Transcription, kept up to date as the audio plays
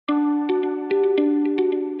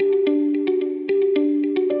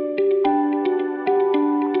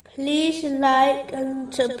like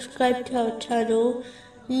and subscribe to our channel.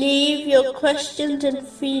 Leave your questions and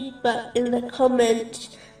feedback in the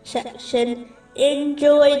comments section.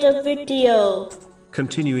 Enjoy the video.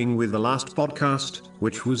 Continuing with the last podcast,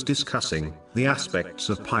 which was discussing the aspects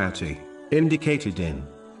of piety, indicated in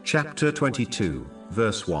chapter 22,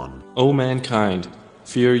 verse 1. O mankind,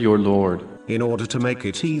 fear your Lord. In order to make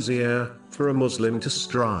it easier for a Muslim to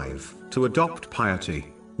strive to adopt piety,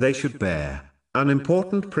 they should bear an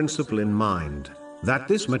important principle in mind, that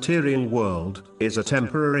this material world is a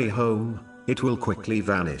temporary home. It will quickly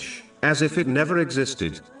vanish, as if it never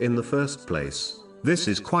existed in the first place. This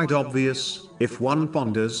is quite obvious. If one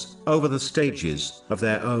ponders over the stages of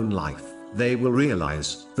their own life, they will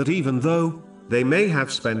realize that even though they may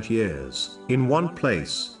have spent years in one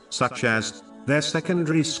place, such as their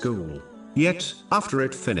secondary school, yet after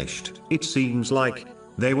it finished, it seems like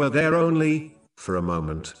they were there only for a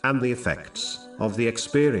moment, and the effects of the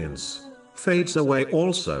experience fades away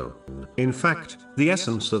also. In fact, the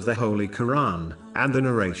essence of the Holy Quran and the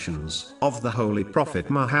narrations of the Holy Prophet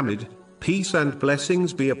Muhammad, peace and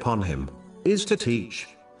blessings be upon him, is to teach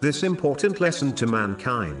this important lesson to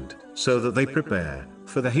mankind, so that they prepare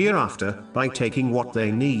for the hereafter by taking what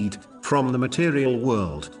they need from the material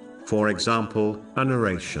world. For example, a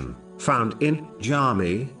narration found in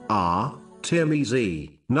Jami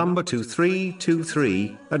Tirmizi, number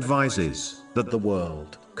 2323, advises that the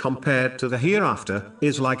world, compared to the hereafter,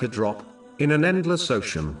 is like a drop in an endless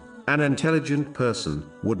ocean. An intelligent person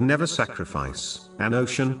would never sacrifice an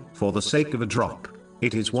ocean for the sake of a drop.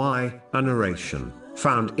 It is why a narration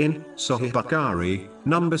found in Sahih Bukhari,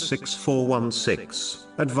 number 6416,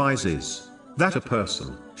 advises that a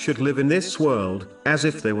person should live in this world as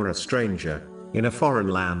if they were a stranger in a foreign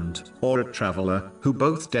land, or a traveler who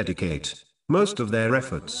both dedicate most of their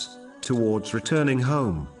efforts towards returning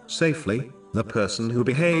home safely. The person who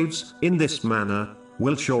behaves in this manner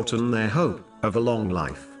will shorten their hope of a long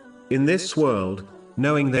life in this world,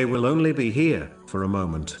 knowing they will only be here for a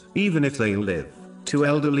moment, even if they live to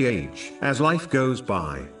elderly age. As life goes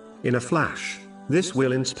by in a flash, this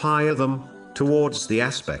will inspire them towards the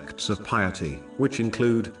aspects of piety, which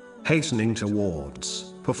include hastening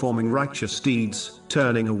towards performing righteous deeds,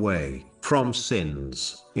 turning away from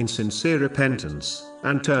sins in sincere repentance,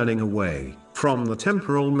 and turning away from the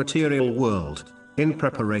temporal material world in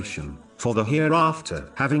preparation for the hereafter.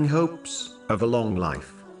 Having hopes of a long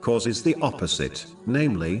life causes the opposite,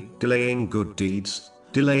 namely delaying good deeds,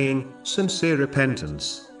 delaying sincere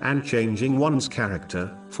repentance, and changing one's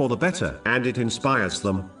character for the better, and it inspires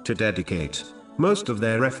them to dedicate most of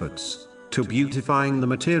their efforts to beautifying the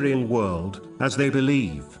material world, as they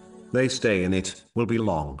believe they stay in it will be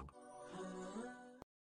long.